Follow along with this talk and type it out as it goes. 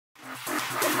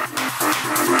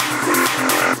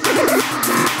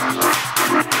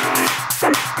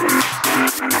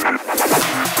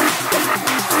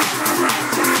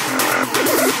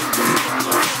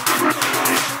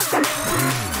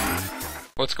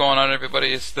going on,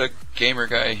 everybody? It's the Gamer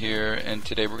Guy here, and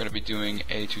today we're going to be doing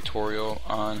a tutorial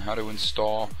on how to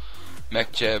install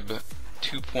MechJeb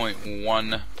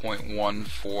 2.1.1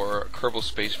 for Kerbal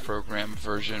Space Program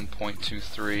version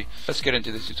 0.23. Let's get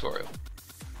into the tutorial.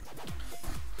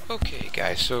 Okay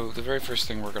guys, so the very first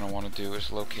thing we're going to want to do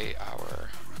is locate our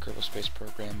Kerbal Space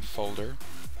Program folder.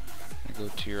 Go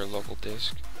to your local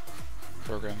disk,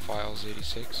 Program Files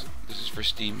 86. This is for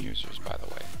Steam users, by the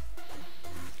way.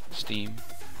 Steam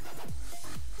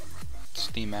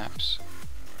Apps,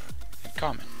 and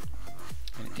Common.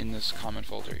 And in this Common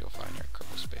folder you'll find your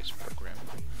Kerbal Space Program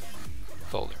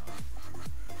folder.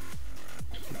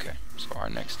 Okay, so our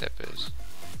next step is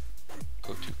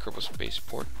go to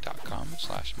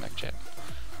kerbalspaceport.com/mechjeb.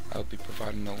 I'll be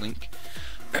providing the link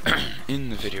in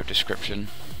the video description,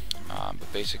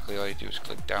 but basically all you do is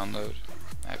click download.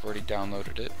 I've already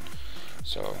downloaded it,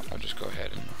 so I'll just go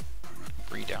ahead and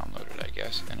re-download it, I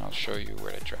guess, and I'll show you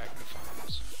where to drag the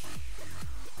files.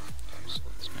 Okay, so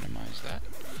let's minimize that,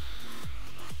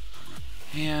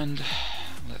 and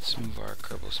let's move our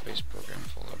Kerbal Space Program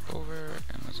folder over,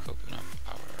 and let's open up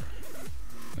our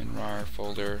WinRAR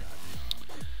folder,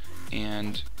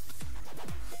 and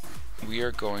we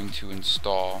are going to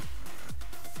install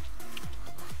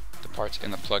the parts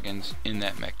and the plugins in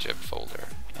that MechJeb folder.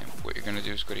 And what you're going to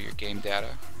do is go to your game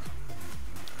data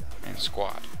and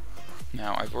squad.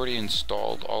 Now, I've already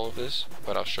installed all of this,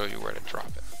 but I'll show you where to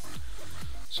drop it.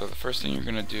 So the first thing you're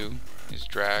going to do is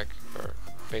drag, or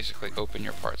basically open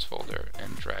your parts folder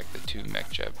and drag the two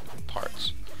MechJeb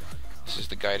parts. This is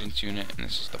the guidance unit and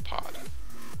this is the pod.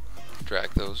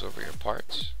 Drag those over your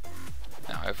parts.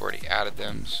 Now I've already added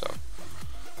them, so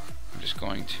I'm just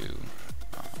going to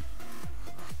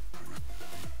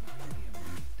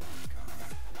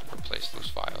replace those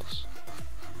files.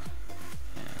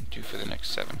 And do for the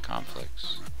next 7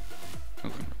 conflicts.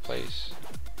 Move and replace.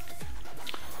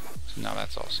 So now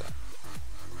that's all set.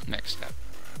 Next step.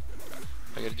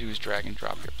 All you gotta do is drag and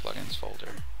drop your plugins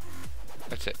folder.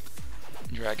 That's it.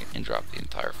 Drag and drop the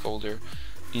entire folder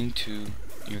into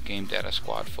your game data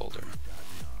squad folder.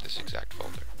 This exact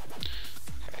folder.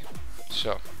 Okay,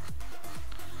 so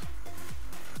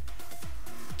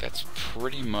that's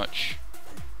pretty much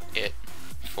it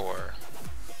for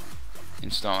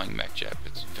installing MechJeb.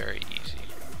 It's very easy.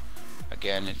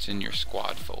 Again, it's in your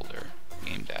squad folder,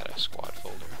 game data squad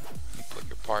folder. You put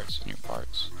your parts in your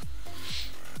parts.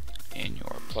 In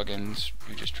your plugins,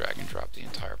 you just drag and drop the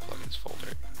entire plugins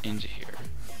folder into here.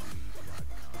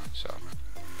 So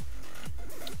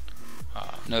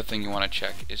another thing you want to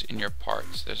check is in your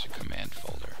parts there's a command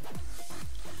folder.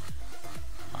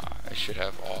 It should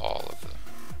have all of the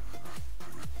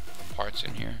parts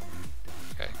in here.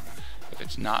 Okay. If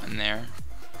it's not in there,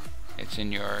 it's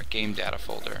in your game data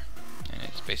folder, and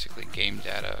it's basically game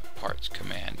data parts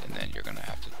command, and then you're going to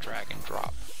have to drag and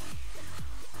drop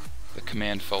the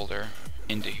command folder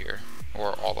into here,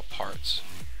 or all the parts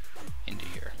into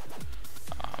here,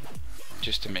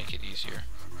 just to make it easier.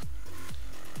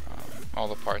 All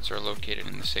the parts are located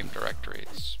in the same directory.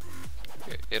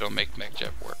 It'll make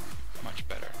MechJeb work much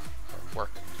better, or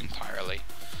work entirely.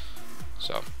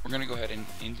 So we're going to go ahead and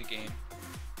into game.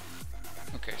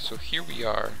 Okay, so here we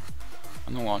are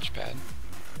on the launch pad.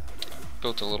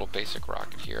 Built a little basic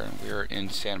rocket here, and we're in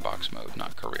sandbox mode,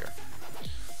 not career.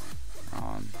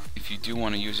 If you do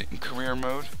want to use it in career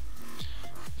mode,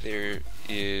 there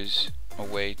is a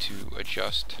way to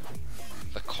adjust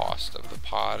the cost of the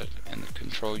pod and the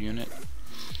control unit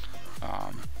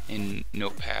in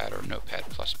Notepad or Notepad++,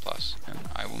 and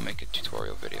I will make a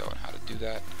tutorial video on how to do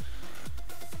that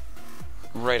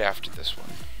right after this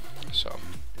one. So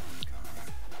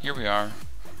here we are.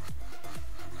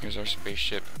 Here's our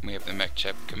spaceship. We have the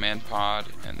MechJeb command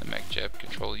pod and the MechJeb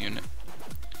control unit.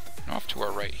 And off to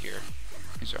our right here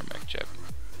is our MechJeb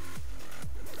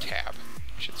tab,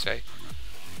 I should say.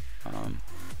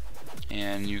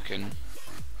 And you can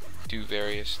do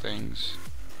various things: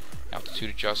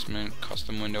 altitude adjustment,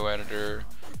 custom window editor,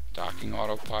 docking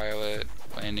autopilot,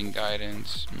 landing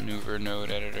guidance, maneuver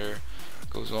node editor.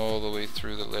 Goes all the way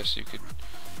through the list. You could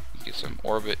get some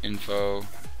orbit info.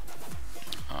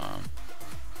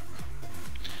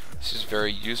 This is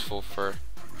very useful for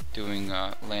doing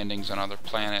landings on other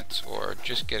planets or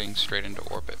just getting straight into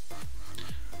orbit.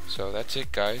 So that's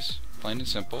it, guys. Plain and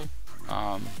simple.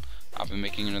 I'll be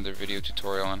making another video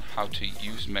tutorial on how to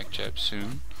use MechJeb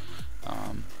soon,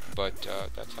 but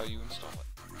that's how you install it.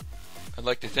 I'd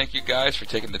like to thank you guys for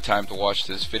taking the time to watch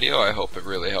this video. I hope it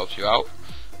really helped you out.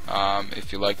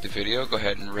 If you liked the video, go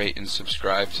ahead and rate and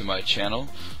subscribe to my channel.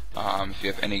 If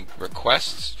you have any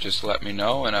requests, just let me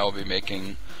know, and I will be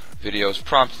making videos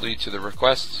promptly to the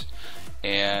requests.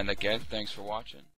 And again, thanks for watching.